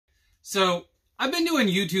So, I've been doing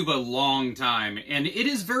YouTube a long time, and it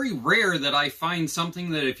is very rare that I find something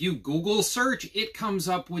that if you Google search, it comes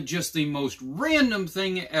up with just the most random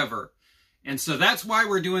thing ever. And so that's why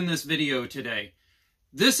we're doing this video today.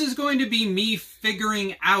 This is going to be me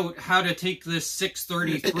figuring out how to take this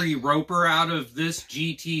 633 roper out of this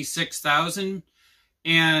GT6000.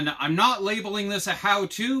 And I'm not labeling this a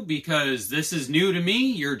how-to because this is new to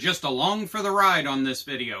me. You're just along for the ride on this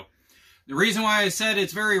video. The reason why I said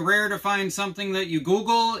it's very rare to find something that you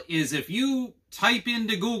Google is if you type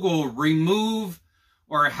into Google remove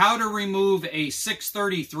or how to remove a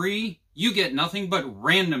 633, you get nothing but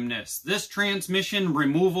randomness. This transmission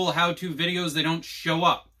removal how-to videos, they don't show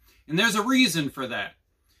up. And there's a reason for that.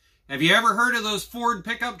 Have you ever heard of those Ford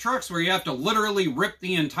pickup trucks where you have to literally rip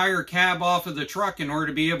the entire cab off of the truck in order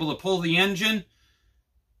to be able to pull the engine?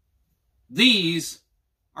 These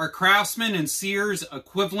are Craftsman and Sears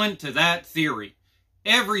equivalent to that theory.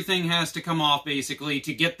 Everything has to come off basically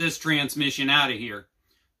to get this transmission out of here.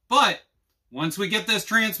 But once we get this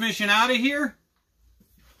transmission out of here,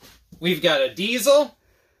 we've got a diesel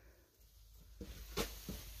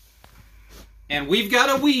and we've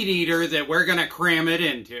got a weed eater that we're going to cram it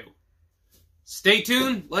into. Stay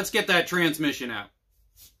tuned. Let's get that transmission out.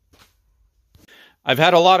 I've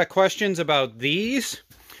had a lot of questions about these.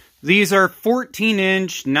 These are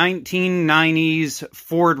 14-inch 1990s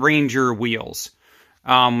Ford Ranger wheels.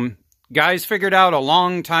 Guys figured out a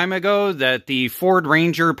long time ago that the Ford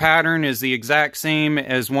Ranger pattern is the exact same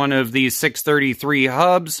as one of these 633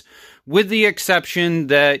 hubs, with the exception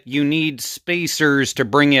that you need spacers to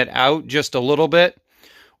bring it out just a little bit,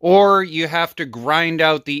 or you have to grind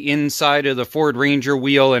out the inside of the Ford Ranger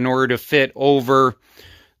wheel in order to fit over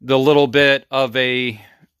the little bit of a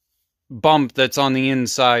bump that's on the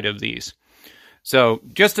inside of these. So,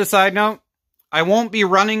 just a side note, I won't be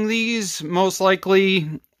running these most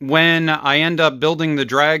likely when I end up building the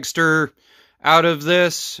dragster out of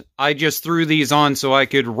this. I just threw these on so I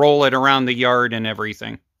could roll it around the yard and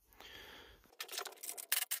everything.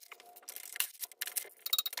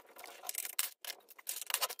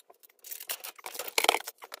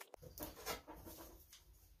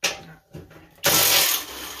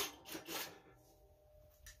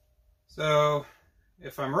 So,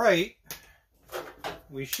 if I'm right,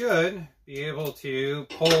 we should be able to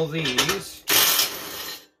pull these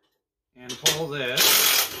and pull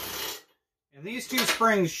this. And these two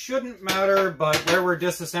springs shouldn't matter, but where we're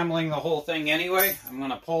disassembling the whole thing anyway, I'm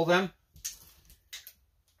going to pull them.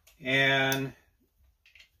 And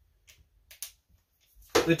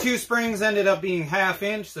the two springs ended up being 1/2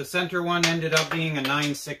 inch. The center one ended up being a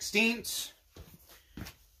 9/16.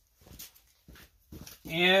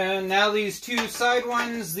 And now these two side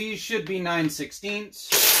ones, these should be 9/16.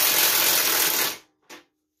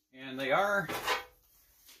 And they are.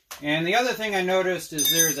 And the other thing I noticed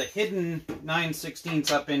is there's a hidden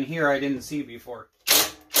 9/16 up in here I didn't see before.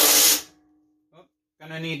 Oh,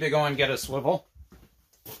 gonna need to go and get a swivel.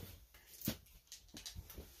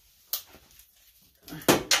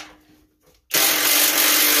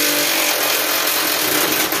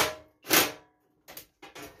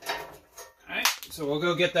 So we'll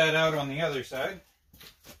go get that out on the other side.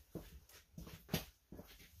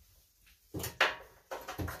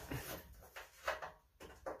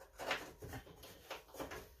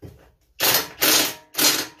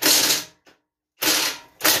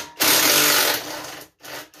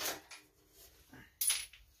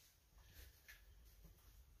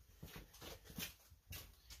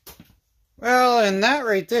 Well, and that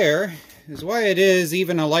right there is why it is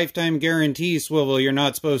even a lifetime guarantee swivel you're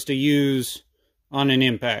not supposed to use on an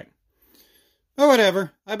impact. But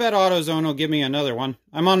whatever. I bet AutoZone will give me another one.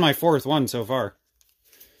 I'm on my 4th one so far.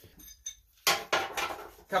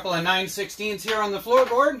 Couple of 9/16 here on the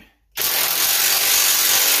floorboard.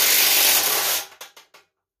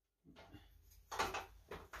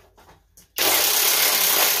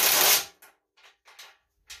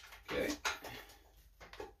 Okay.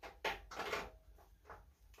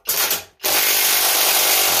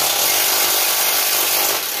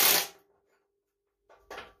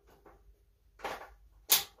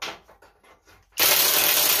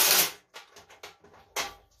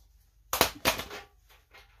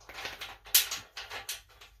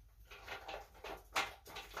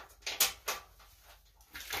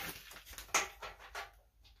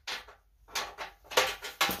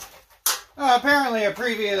 Apparently a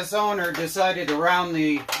previous owner decided to round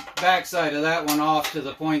the backside of that one off to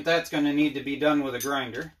the point that's going to need to be done with a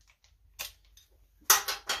grinder.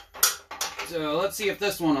 So let's see if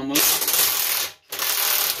this one will move.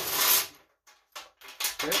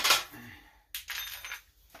 Okay.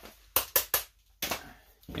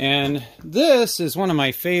 And this is one of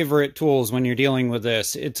my favorite tools when you're dealing with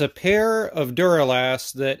this. It's a pair of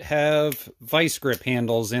Duralasts that have vice grip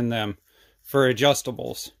handles in them for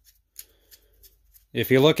adjustables. If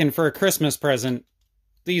you're looking for a Christmas present,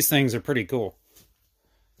 these things are pretty cool.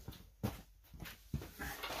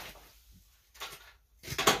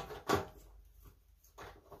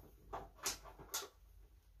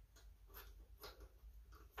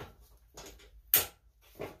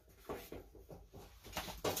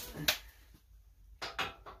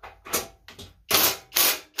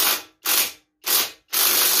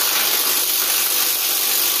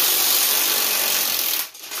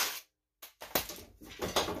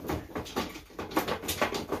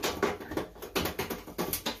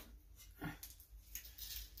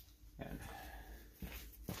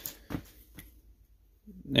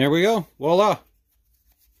 There we go. Voila.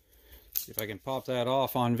 See if I can pop that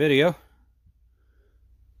off on video.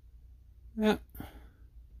 Yeah.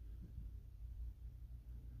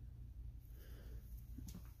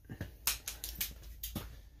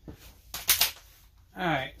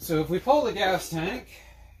 Alright, so if we pull the gas tank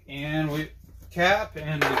and we cap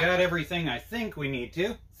and we got everything I think we need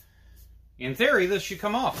to, in theory this should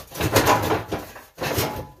come off.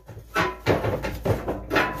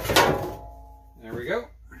 There we go.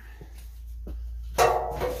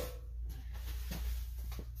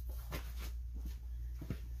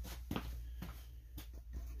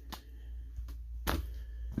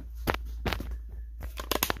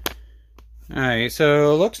 Alright,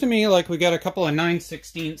 so it looks to me like we got a couple of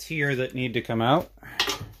 9/16 here that need to come out.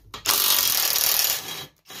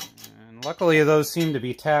 And luckily those seem to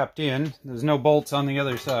be tapped in. There's no bolts on the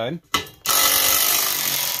other side.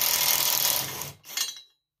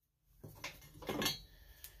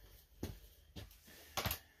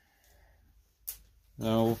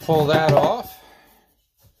 So we'll pull that off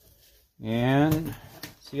and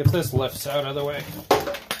see if this lifts out of the way.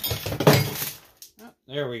 Oh,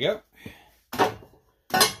 there we go.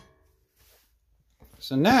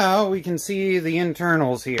 So now we can see the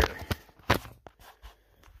internals here.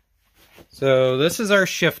 So this is our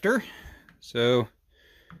shifter. So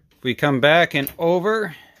if we come back and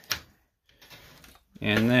over,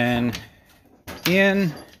 and then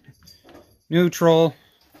in, neutral,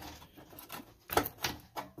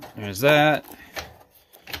 there's that,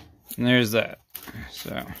 and there's that.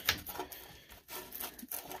 So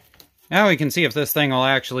now we can see if this thing will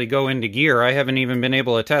actually go into gear. I haven't even been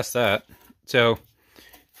able to test that. So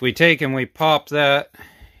if we take and we pop that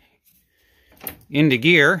into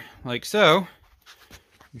gear, like so,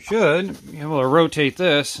 we should be able to rotate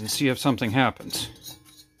this and see if something happens.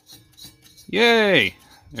 Yay!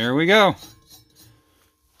 There we go.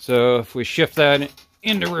 So if we shift that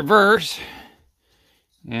into reverse,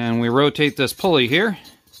 and we rotate this pulley here,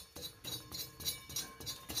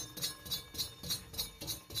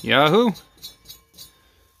 yahoo!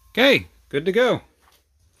 Okay, good to go.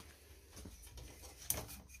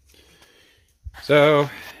 So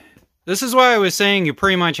this is why I was saying you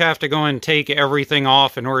pretty much have to go and take everything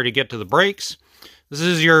off in order to get to the brakes. This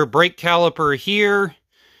is your brake caliper here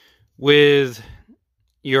with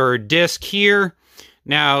your disc here.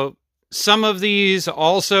 Now, some of these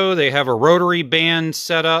also, they have a rotary band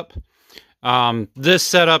setup. This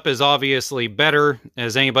setup is obviously better,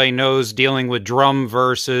 as anybody knows, dealing with drum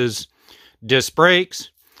versus disc brakes.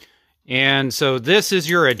 And so this is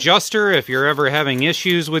your adjuster if you're ever having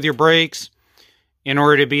issues with your brakes. In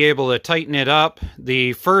order to be able to tighten it up,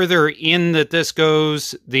 the further in that this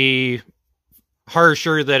goes, the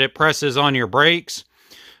harsher that it presses on your brakes.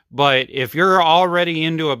 But if you're already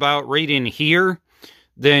into about right in here,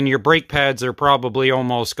 then your brake pads are probably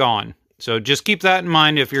almost gone. So just keep that in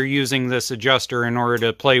mind if you're using this adjuster in order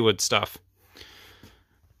to play with stuff.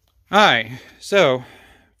 Alright, so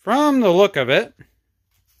from the look of it,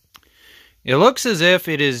 it looks as if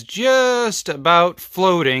it is just about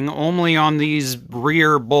floating only on these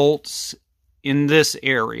rear bolts in this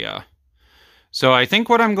area. So I think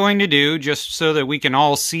what I'm going to do, just so that we can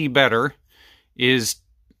all see better, is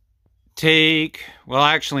take... Well,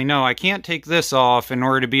 actually, no, I can't take this off in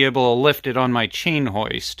order to be able to lift it on my chain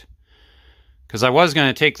hoist. Because I was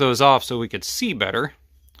going to take those off so we could see better.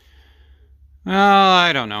 Well,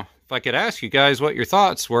 I don't know. If I could ask you guys what your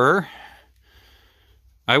thoughts were,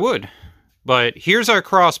 I would. But here's our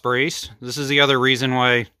cross brace. This is the other reason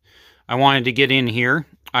why I wanted to get in here.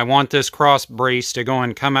 I want this cross brace to go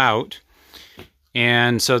and come out.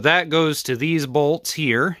 And so that goes to these bolts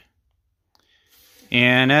here.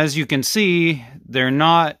 And as you can see, they're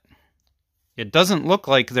not... It doesn't look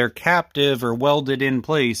like they're captive or welded in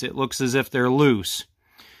place. It looks as if they're loose.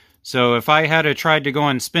 So if I had tried to go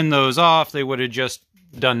and spin those off, they would have just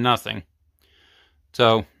done nothing.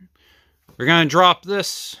 So we're going to drop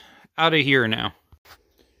this out of here now.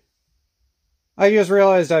 I just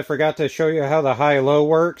realized I forgot to show you how the high-low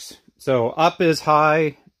works. So up is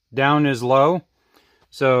high, down is low.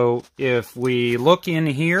 So if we look in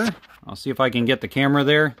here, I'll see if I can get the camera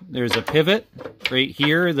there. There's a pivot right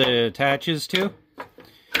here that it attaches to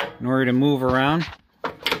in order to move around.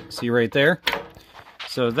 See right there?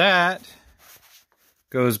 So that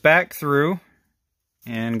goes back through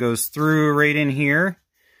and goes through right in here.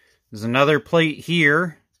 There's another plate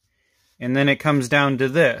here, and then it comes down to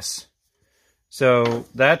this. So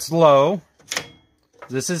that's low,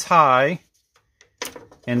 this is high,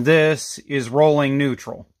 and this is rolling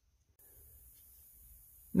neutral.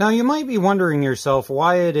 Now you might be wondering yourself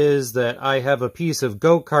why it is that I have a piece of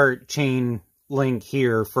go-kart chain link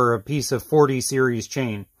here for a piece of 40 series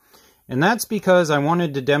chain. And that's because I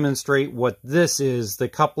wanted to demonstrate what this is, the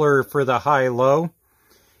coupler for the high-low.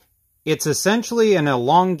 It's essentially an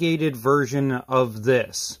elongated version of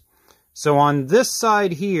this. So on this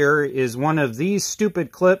side here is one of these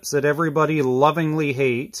stupid clips that everybody lovingly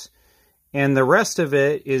hates, and the rest of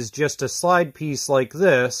it is just a slide piece like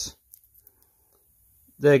this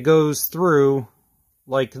that goes through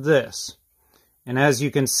like this. And as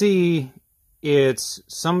you can see, it's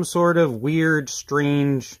some sort of weird,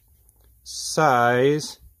 strange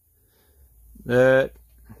size that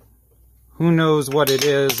who knows what it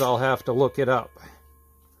is. I'll have to look it up.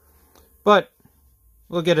 But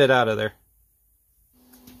we'll get it out of there.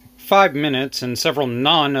 5 minutes and several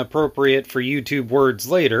non-appropriate for YouTube words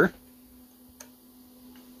later.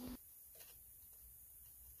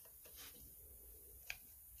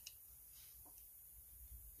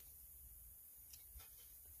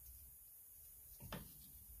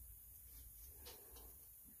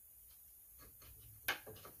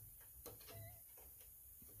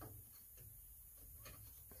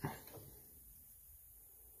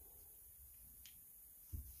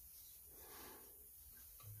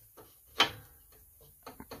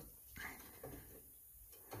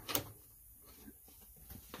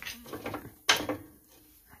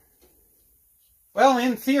 Well,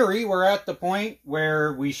 in theory, we're at the point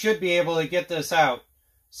where we should be able to get this out.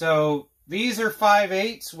 So these are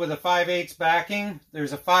 5/8 with a 5/8 backing.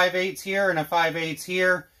 There's a 5/8 here and a 5/8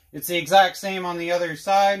 here. It's the exact same on the other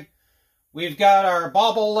side. We've got our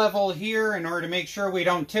bobble level here in order to make sure we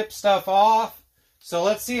don't tip stuff off. So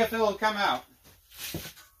let's see if it'll come out.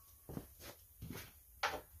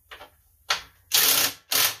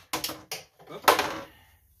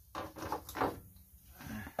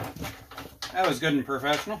 That was good and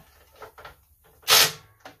professional.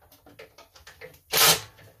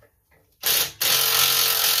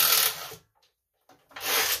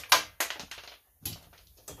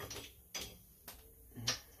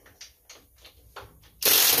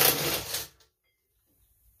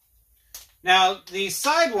 Now, these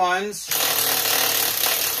side ones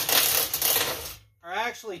are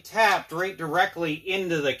actually tapped right directly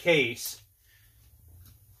into the case.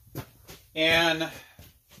 And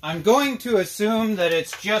I'm going to assume that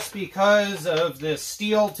it's just because of the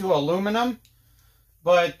steel to aluminum,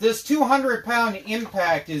 but this 200-pound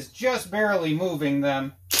impact is just barely moving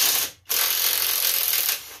them.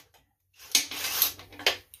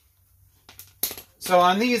 So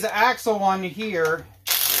on these axle one here,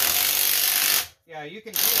 yeah, you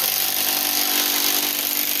can hear it.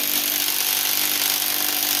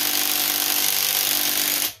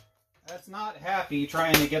 That's not happy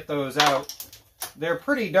trying to get those out. They're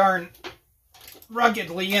pretty darn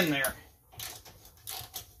ruggedly in there.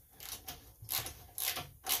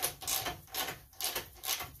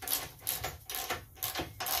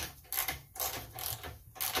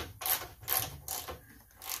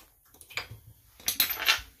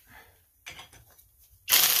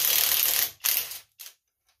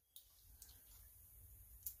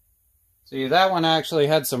 See, that one actually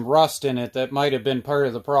had some rust in it that might have been part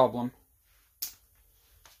of the problem.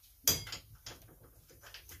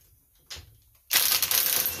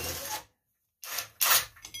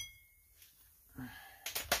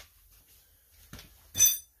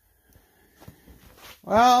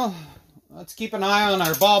 Well, let's keep an eye on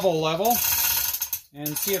our bobble level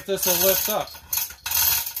and see if this will lift up.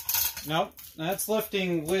 Nope, that's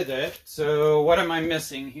lifting with it. So what am I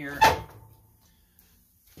missing here?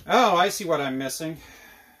 Oh, I see what I'm missing.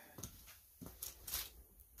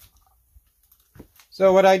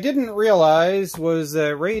 So what I didn't realize was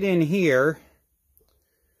that right in here,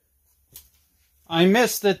 I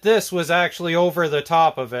missed that this was actually over the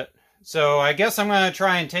top of it. So I guess I'm going to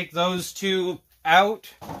try and take those two out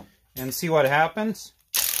and see what happens.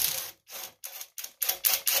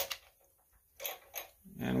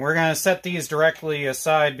 And we're going to set these directly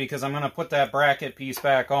aside because I'm going to put that bracket piece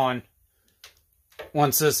back on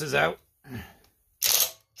once this is out.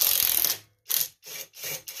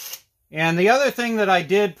 And the other thing that I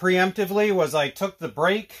did preemptively was I took the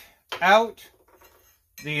brake out,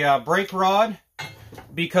 the brake rod,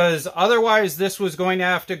 because otherwise this was going to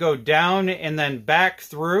have to go down and then back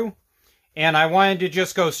through. And I wanted to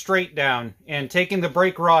just go straight down. And taking the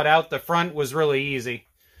brake rod out the front was really easy.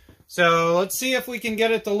 So let's see if we can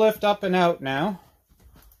get it to lift up and out now.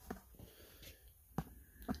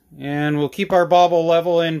 And we'll keep our bobble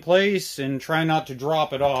level in place and try not to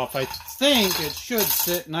drop it off. I think it should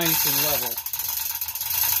sit nice and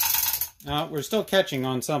level. We're still catching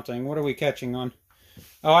on something. What are we catching on?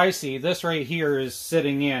 Oh, I see. This right here is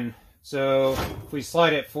sitting in. So if we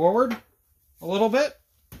slide it forward a little bit.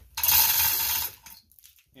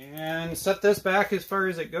 And set this back as far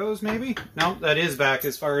as it goes, maybe? No, that is back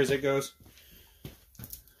as far as it goes.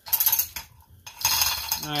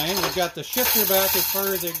 Alright, we've got the shifter back as far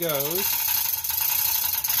as it goes.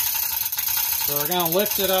 So we're going to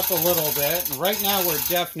lift it up a little bit. And right now we're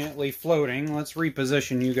definitely floating. Let's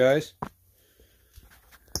reposition you guys.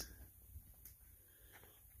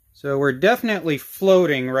 So we're definitely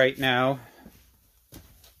floating right now.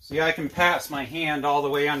 See, I can pass my hand all the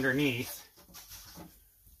way underneath.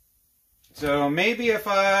 So maybe if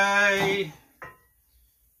I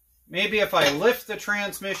lift the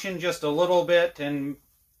transmission just a little bit and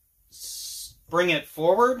bring it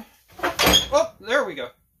forward. Oh, there we go.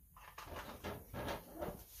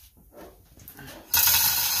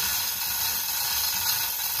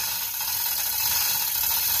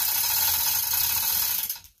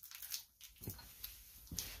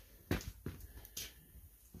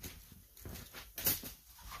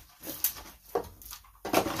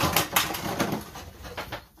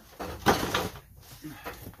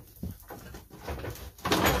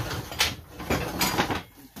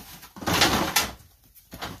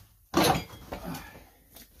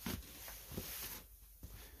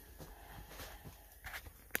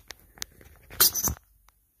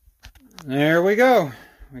 There we go.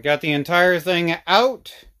 We got the entire thing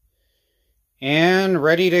out and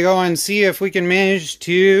ready to go and see if we can manage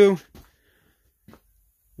to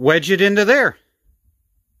wedge it into there.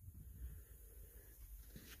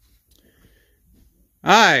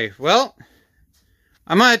 Alright, well,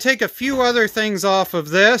 I'm going to take a few other things off of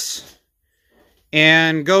this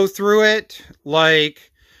and go through it.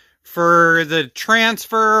 Like for the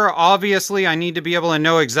transfer, obviously I need to be able to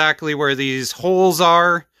know exactly where these holes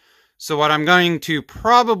are. So what I'm going to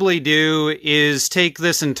probably do is take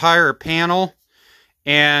this entire panel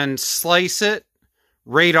and slice it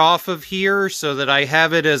right off of here so that I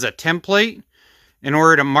have it as a template in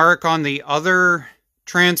order to mark on the other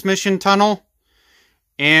transmission tunnel.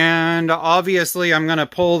 And obviously I'm going to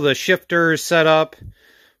pull the shifter setup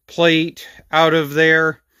plate out of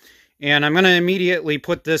there. And I'm going to immediately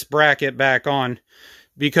put this bracket back on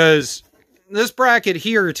because this bracket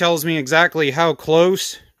here tells me exactly how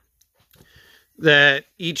close that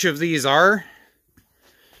each of these are.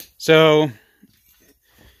 So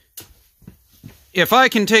if I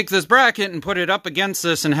can take this bracket and put it up against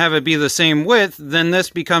this and have it be the same width, then this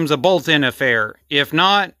becomes a bolt-in affair. If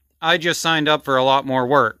not, I just signed up for a lot more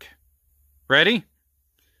work. Ready?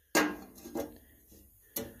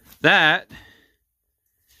 That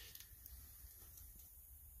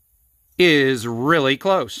is really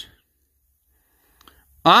close.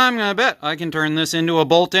 I'm gonna bet I can turn this into a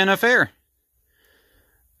bolt-in affair.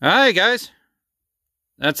 Alright guys,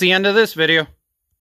 that's the end of this video.